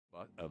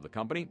of the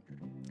company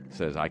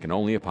says, "I can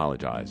only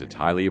apologize. It's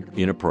highly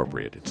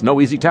inappropriate. It's no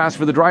easy task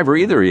for the driver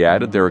either," he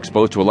added. "They're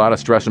exposed to a lot of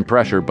stress and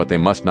pressure, but they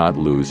must not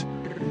lose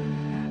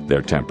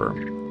their temper."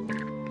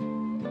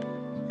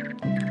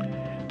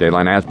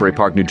 Dayline, Asbury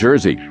Park, New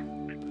Jersey.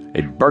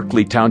 A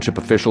Berkeley Township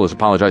official has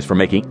apologized for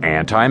making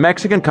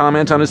anti-Mexican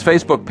comments on his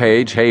Facebook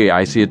page. Hey,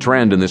 I see a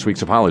trend in this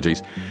week's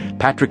apologies.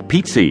 Patrick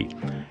Pizzi,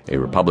 a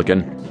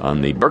Republican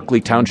on the Berkeley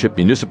Township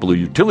Municipal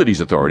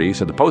Utilities Authority,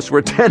 said the posts were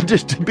intended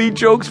to be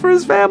jokes for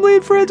his family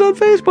and friends on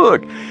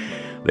Facebook.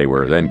 They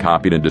were then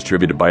copied and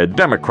distributed by a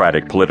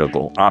Democratic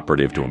political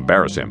operative to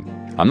embarrass him.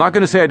 "I'm not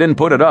going to say I didn't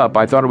put it up.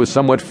 I thought it was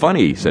somewhat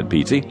funny," said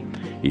Pizzi.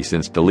 He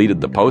since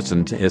deleted the posts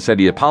and said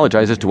he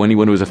apologizes to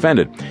anyone who was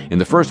offended. In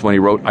the first one, he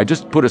wrote, "I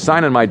just put a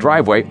sign in my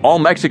driveway. All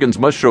Mexicans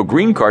must show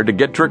green card to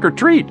get trick or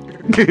treat."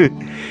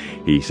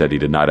 He said he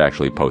did not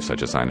actually post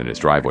such a sign in his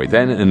driveway.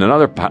 Then, in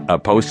another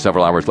post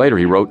several hours later,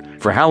 he wrote,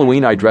 "For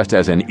Halloween, I dressed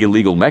as an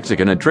illegal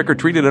Mexican and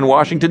trick-or-treated in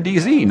Washington,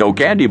 D.C. No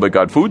candy, but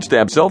got food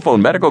stamps, cell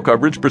phone, medical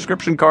coverage,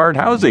 prescription card,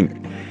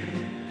 housing."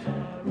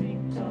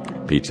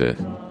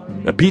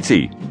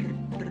 Pizzi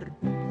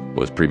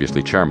was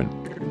previously chairman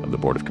of the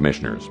Board of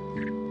Commissioners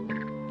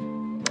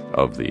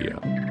of the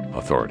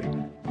authority.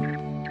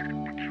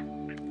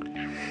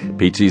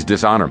 Pizzi's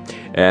dishonor.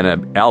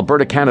 An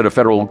Alberta, Canada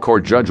federal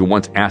court judge who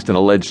once asked an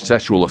alleged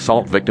sexual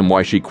assault victim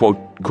why she, quote,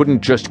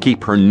 couldn't just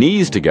keep her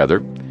knees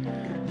together,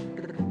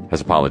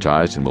 has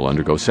apologized and will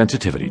undergo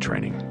sensitivity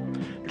training.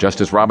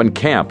 Justice Robin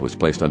Camp was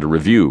placed under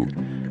review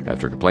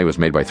after a complaint was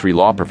made by 3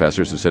 law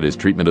professors who said his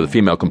treatment of the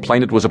female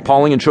complainant was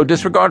appalling and showed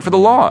disregard for the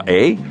law.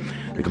 The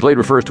complaint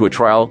refers to a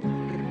trial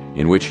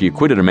in which he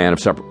acquitted a man of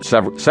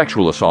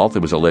sexual assault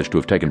that was alleged to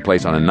have taken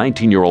place on a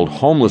 19-year-old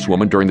homeless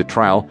woman. During the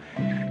trial,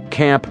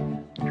 Camp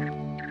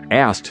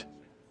asked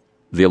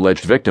the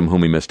alleged victim,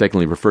 whom he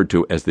mistakenly referred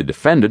to as the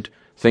defendant,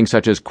 things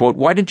such as, quote,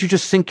 "Why didn't you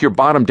just sink your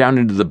bottom down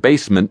into the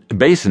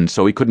basin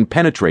so he couldn't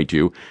penetrate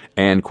you?"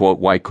 And, quote,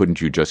 "Why couldn't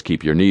you just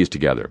keep your knees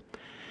together?"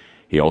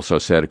 He also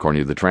said,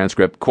 according to the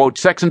transcript, quote,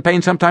 "Sex and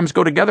pain sometimes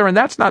go together, and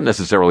that's not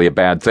necessarily a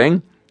bad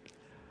thing.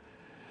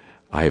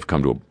 I have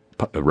come to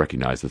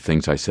recognize the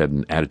things I said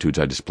and attitudes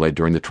I displayed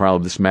during the trial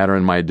of this matter,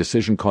 and my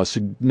decision caused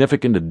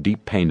significant and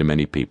deep pain to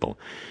many people.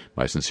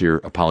 My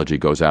sincere apology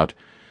goes out,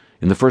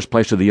 in the first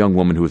place, to the young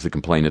woman who is the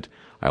complainant.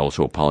 I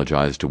also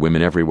apologize to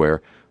women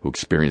everywhere who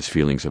experience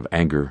feelings of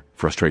anger,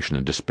 frustration,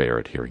 and despair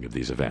at hearing of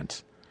these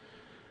events.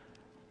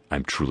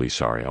 I'm truly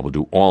sorry. I will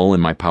do all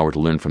in my power to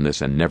learn from this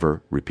and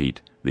never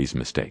repeat these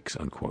mistakes,"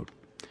 unquote.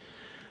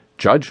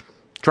 Judge,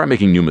 try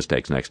making new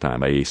mistakes next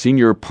time. A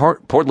senior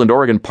Portland,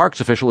 Oregon Parks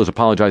official has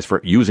apologized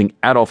for using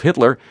Adolf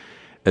Hitler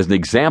as an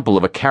example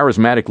of a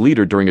charismatic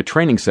leader during a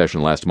training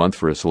session last month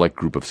for a select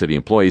group of city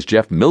employees.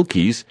 Jeff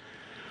Milkes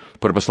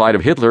put up a slide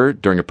of Hitler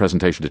during a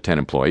presentation to 10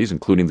 employees,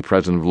 including the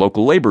president of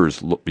local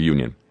laborers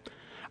union.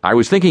 "I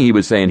was thinking he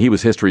was saying he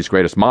was history's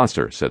greatest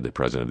monster," said the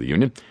president of the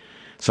union,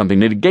 something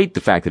to negate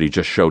the fact that he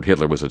just showed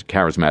Hitler was a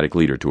charismatic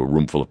leader to a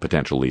room full of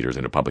potential leaders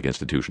in a public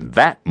institution.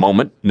 That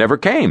moment never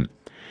came.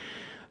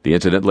 The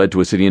incident led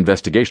to a city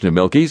investigation of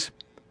Milkes,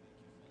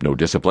 no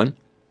discipline,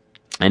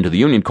 and to the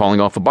union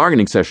calling off a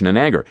bargaining session in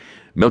anger.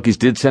 Milkes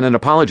did send an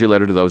apology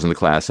letter to those in the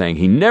class saying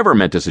he never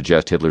meant to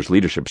suggest Hitler's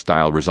leadership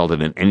style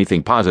resulted in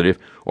anything positive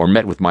or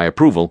met with my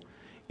approval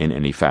in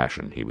any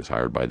fashion. He was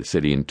hired by the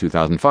city in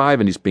 2005,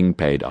 and he's being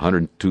paid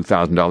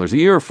 $102,000 a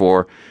year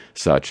for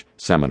such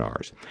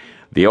seminars.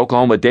 The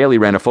Oklahoma Daily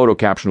ran a photo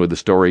caption with the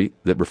story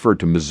that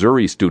referred to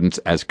Missouri students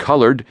as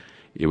colored.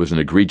 "It was an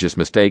egregious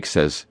mistake,"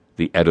 says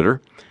the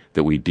editor,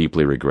 "that we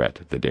deeply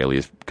regret. The Daily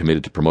is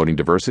committed to promoting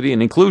diversity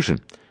and inclusion.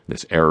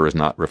 This error is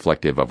not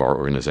reflective of our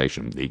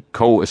organization." The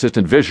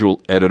co-assistant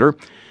visual editor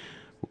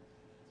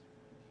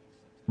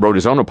wrote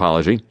his own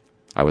apology.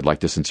 "I would like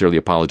to sincerely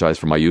apologize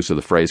for my use of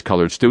the phrase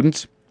colored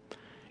students.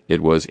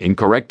 It was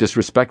incorrect,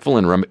 disrespectful,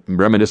 and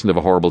reminiscent of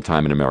a horrible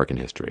time in American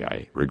history.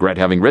 I regret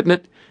having written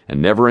it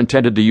and never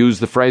intended to use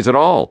the phrase at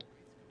all."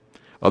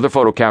 Other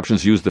photo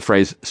captions used the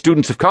phrase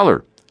students of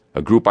color,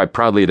 a group I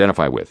proudly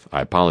identify with.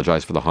 "I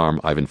apologize for the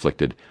harm I've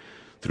inflicted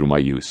through my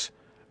use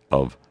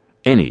of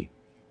any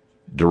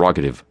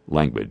derogative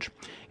language."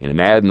 In an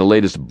ad in the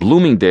latest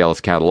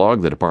Bloomingdale's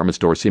catalog, the department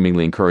store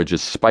seemingly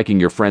encourages spiking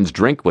your friend's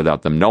drink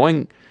without them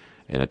knowing.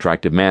 An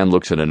attractive man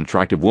looks at an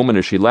attractive woman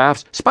as she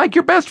laughs. "Spike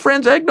your best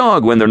friend's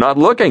eggnog when they're not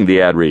looking," the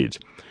ad reads.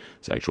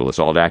 Sexual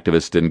assault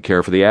activists didn't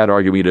care for the ad,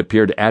 arguing it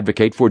appeared to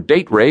advocate for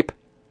date rape.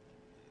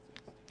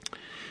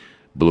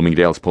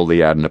 Bloomingdale's pulled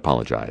the ad and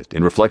apologized.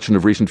 "In reflection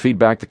of recent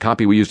feedback, the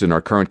copy we used in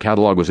our current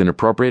catalog was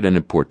inappropriate and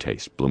in poor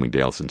taste.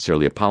 Bloomingdale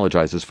sincerely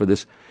apologizes for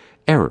this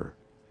error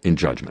in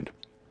judgment."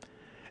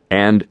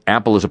 And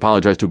Apple has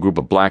apologized to a group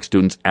of black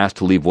students asked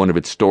to leave one of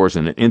its stores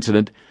in an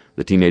incident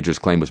the teenagers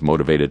claim was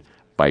motivated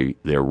by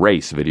their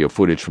race. Video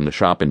footage from the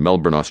shop in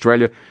Melbourne,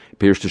 Australia,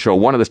 appears to show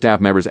one of the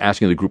staff members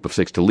asking the group of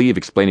 6 to leave,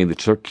 explaining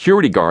that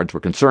security guards were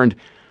concerned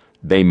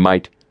they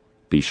might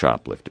be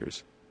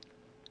shoplifters.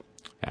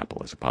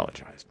 Apple has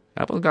apologized.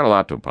 Apple's got a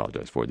lot to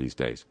apologize for these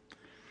days.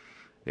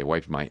 They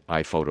wiped my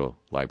iPhoto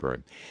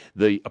library.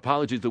 The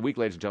apologies of the week,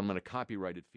 ladies and gentlemen, a copyrighted